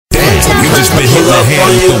just been hitting the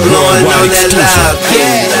hand with the worldwide exclusive.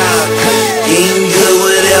 Eating good,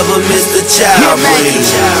 whatever Mr. Child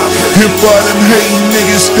brings. Hip for them hating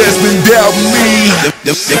niggas that's been doubting me.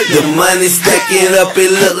 The money stacking up,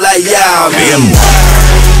 it look like y'all mean.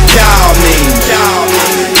 Y'all mean.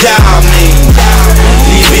 Y'all mean.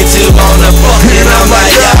 These bitches wanna fuck and I'm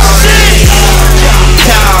like y'all mean.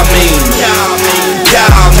 Y'all mean.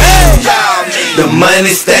 Y'all mean. The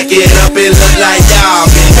money stacking up, it look like y'all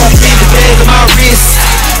mean. $50 bag on my wrist,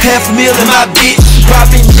 $500,000 in my bitch.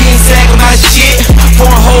 Dropping jeans, sagging my shit.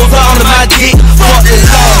 Pouring holes all in my dick. Fuck the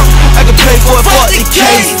law, I can pay for it, fuck the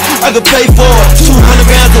case. I can pay for it, 200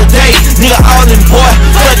 rounds a day. Nigga all in boy,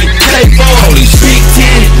 fuck it, pay for it. Big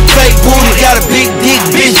titty, fake booty, got a big dick,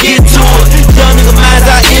 bitch, get to it. Young nigga minds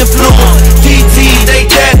I influence. DT, they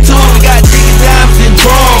tattoo, we got digging diamonds and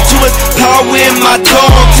drums. Too much power in my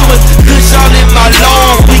tongue, too much good shot in my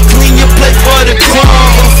lungs. We clean your plate for the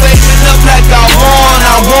crumbs. I'm saving up like I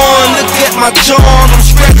won, look at my charm. I'm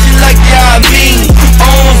stretching like y'all mean.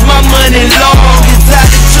 Owns my money long,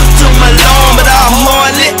 decided to my lawn, but I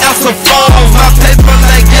hardly answer phones. My paper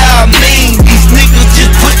like y'all mean. These niggas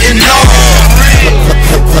just putting on.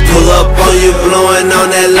 Pull up on you, blowing on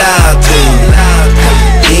that loud thing.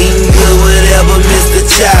 Eating good, whatever Mr.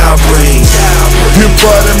 Child brings. Hip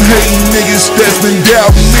for them hating niggas that's been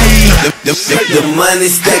doubting me. The money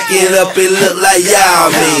stacking up, it look like y'all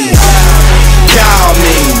mean. Y'all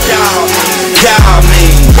mean. Y'all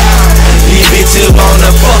mean. These bitches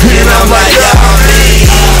wanna fuck and I'm like y'all mean.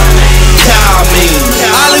 Y'all mean.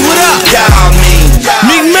 Ollie, what up? Y'all mean.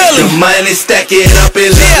 Meek The money stacking up,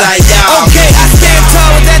 it look like y'all. Okay, I stand tall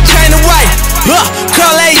with that chain of white.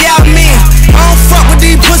 Call that y'all mean. I don't fuck with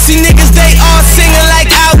these pussy niggas, they all singing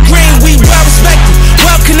like Al Green. We well respected,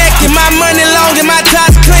 well connected. My money long and my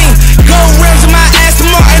ties clean. Gold rims in my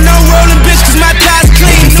Aston Martin, no rolling bitch cause my ties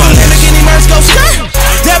clean. New Lamborghini merch go skirt.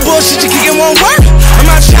 That bullshit you kickin' won't work. I'm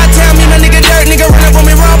out Chi-Town, me my nigga dirt, nigga. Run up on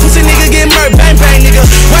me wrong, pussy nigga get murked. Bang bang nigga,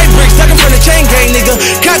 white bricks tuckin' from the chain gang nigga.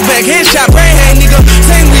 Cock back, headshot, brain hang nigga.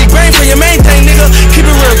 Same week, brain for your main thing nigga. Keep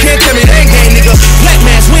it real, can't tell me they ain't gang nigga. Black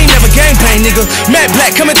mask, we ain't never gang bang nigga. Matt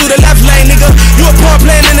Black coming through the left lane nigga. You a pawn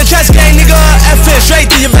playing in the chess game nigga. FN straight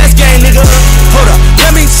through your vest game nigga. Hold up,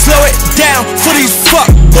 let me slow it down for these fuck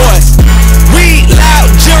boys. We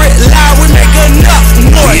loud, jury loud, we make enough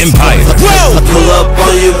noise. Whoa! Pull up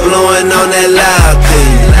on you, blowing on that loud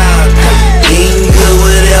thing. Eating good,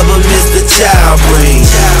 whatever Mr. Child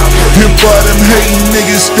brings. Hip for them hating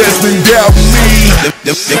niggas that's been doubting me.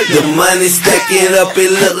 The money stacking up,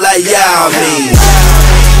 it look like y'all mean.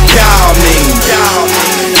 Y'all mean. Y'all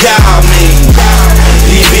mean.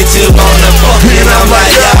 These bitches wanna fuck and I'm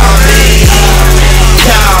like y'all mean.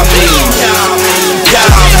 Y'all mean. Y'all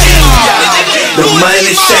mean. The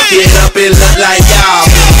money stacking up, it look like y'all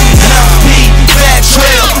mean. Fat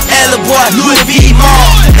Trail, Ella Boy, Louis V. Mall.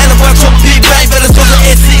 Ella Boy took big bang, better start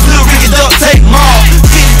the SC, Lil Ricky Duck, take Mall.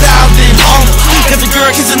 50,000 on them. Got the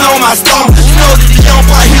girl kissing on my stomach. You know that the young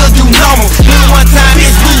boy, he'll do normal. Little one time,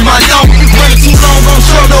 bitch, lose my number. Running too long, gon'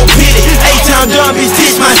 show no pity. 8-town dumb, bitch,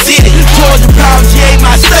 ditch my city. Georgia Power, GA,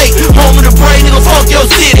 my state. Home of the brain, nigga, fuck your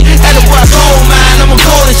city. Ella Boy, gold mine, I'm a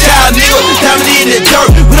golden child, nigga. Diamond in the dirt,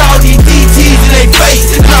 with all these DTs in they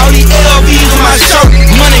face. And all these LVs on my shirt.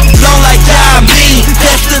 Money long like y'all mean.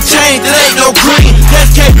 That's the chain, that ain't no green.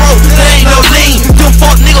 That's K-Bro, that ain't no lean. Them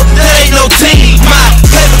fuck nigga, that ain't no team. My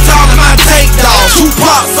paper tall and my tank dog.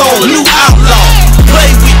 Tupac soul, new outlaw.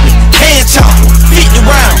 Play with me, hand chop, 50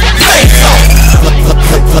 round, face off.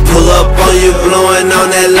 Pull up on you, blowing on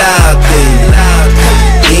that loud thing.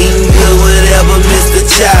 Eating good, whatever Mr.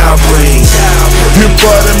 Child brings. Hip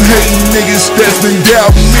for them hating niggas that's been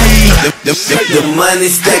doubting me. The money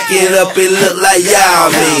stacking up, it look like y'all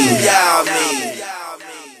mean.